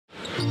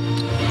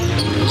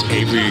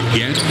Avery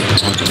again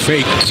on the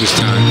fake this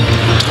time.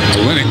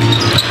 Olynyk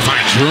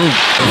finds room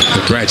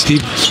for Brad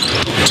Stevens.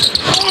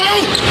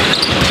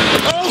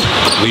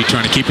 Lee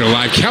trying to keep it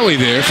alive. Kelly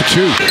there for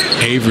two.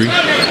 Avery.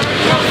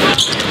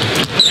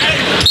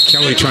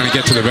 Kelly trying to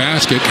get to the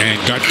basket and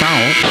got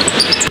fouled.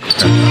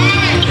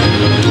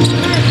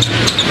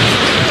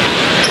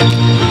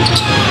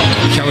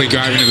 Kelly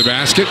driving to the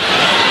basket.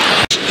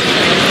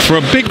 For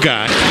a big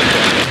guy.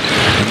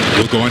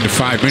 We'll go into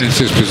 5 minutes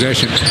this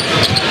possession.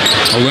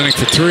 Olynyk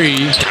for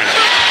three.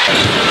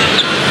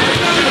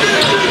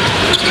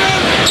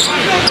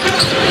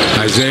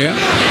 Isaiah.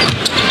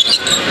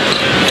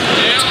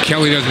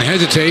 Kelly doesn't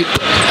hesitate.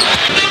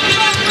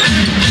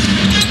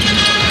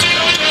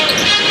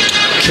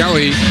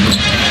 Kelly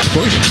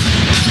push.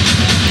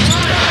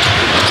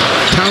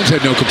 Towns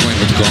had no complaint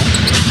with the call.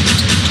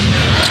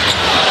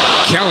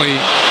 Kelly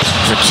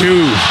for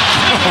two.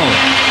 Oh,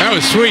 that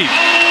was sweet.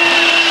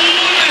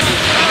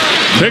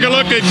 Take a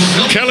look at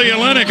Kelly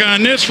Olynyk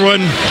on this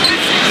one.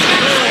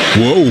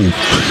 Whoa.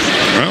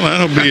 Well,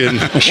 that'll be in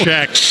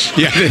Shaq's.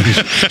 Yeah,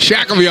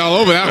 Shaq will be all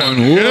over that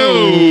one.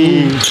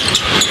 Whoa.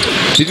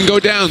 Didn't go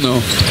down,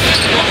 though.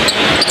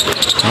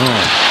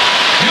 Oh.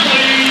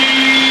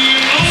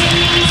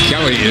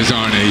 Kelly is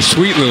on a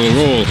sweet little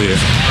roll here.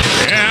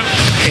 Yeah,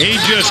 he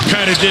just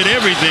kind of did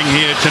everything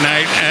here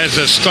tonight as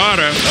a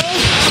starter.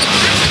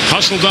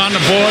 Hustled on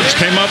the boards,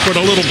 came up with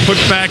a little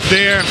putback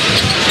there,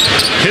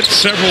 hit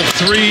several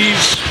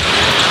threes.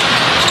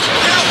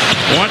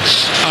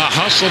 Once a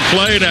hustle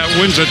play that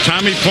wins a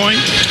Tommy point.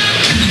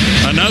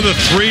 Another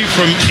three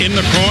from in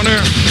the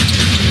corner.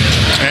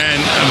 And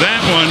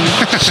that one,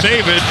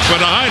 save it for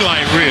the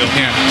highlight reel.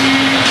 Yeah.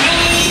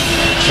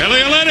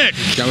 Kelly Olynyk.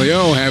 Kelly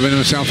O having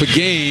himself a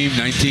game.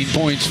 19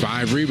 points,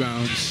 5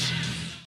 rebounds.